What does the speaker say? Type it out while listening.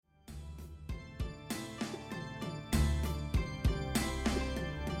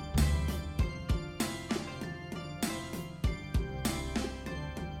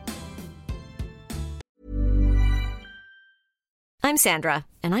I'm Sandra,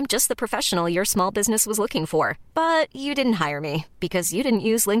 and I'm just the professional your small business was looking for. But you didn't hire me because you didn't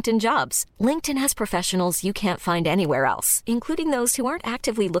use LinkedIn Jobs. LinkedIn has professionals you can't find anywhere else, including those who aren't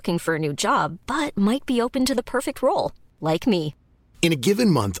actively looking for a new job, but might be open to the perfect role, like me. In a given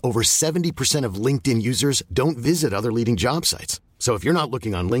month, over 70% of LinkedIn users don't visit other leading job sites. So if you're not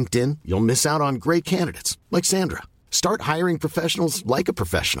looking on LinkedIn, you'll miss out on great candidates like Sandra. Start hiring professionals like a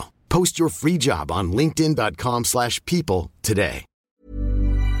professional. Post your free job on linkedin.com/people today.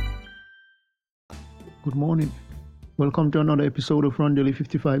 Good morning. Welcome to another episode of Ron Daily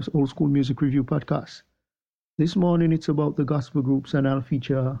 55's Old School Music Review Podcast. This morning it's about the gospel groups, and I'll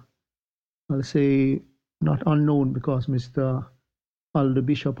feature, I'll say, not unknown, because Mr. Alder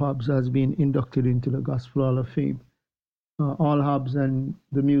Bishop Hobbs has been inducted into the Gospel Hall of Fame. All Hobbs and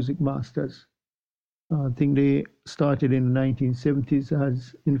the Music Masters. I think they started in the 1970s,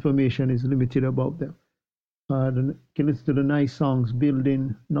 as information is limited about them. You can listen to the nice songs,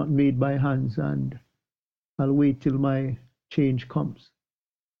 Building, Not Made by Hands, and I'll Wait Till My Change Comes.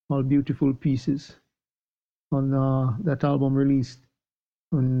 All beautiful pieces on that album released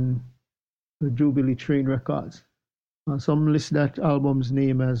on the Jubilee Train Records. Some list that album's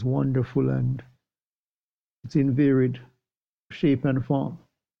name as wonderful, and it's in varied shape and form.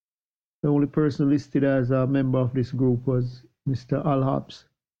 The only person listed as a member of this group was Mr. Al Hobbs,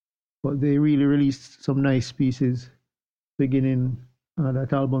 but they really released some nice pieces beginning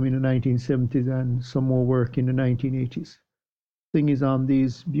that album in the 1970s and some more work in the 1980s. Thing is, on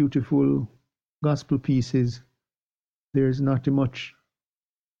these beautiful gospel pieces, there's not much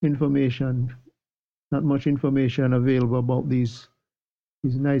information available about these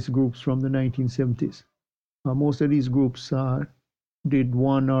nice groups from the 1970s. Most of these groups did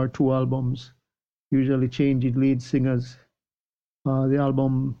one or two albums, usually changed lead singers. The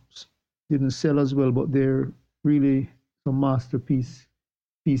albums didn't sell as well, but they're really some masterpieces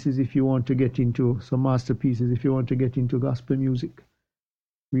if you want to get into gospel music.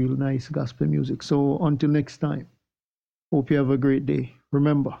 Real nice gospel music. So until next time, hope you have a great day.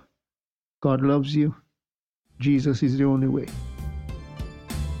 Remember, God loves you. Jesus is the only way.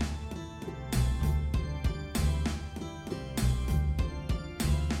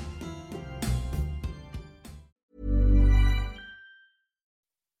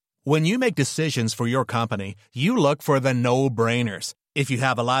 When you make decisions for your company, you look for the no-brainers. If you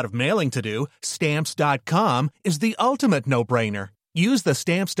have a lot of mailing to do, Stamps.com is the ultimate no-brainer. Use the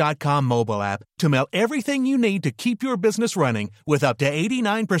Stamps.com mobile app to mail everything you need to keep your business running with up to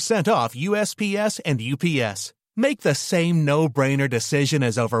 89% off USPS and UPS. Make the same no-brainer decision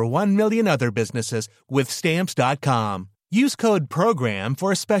as over 1 million other businesses with Stamps.com. Use code PROGRAM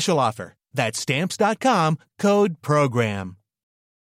for a special offer. That's Stamps.com, code PROGRAM.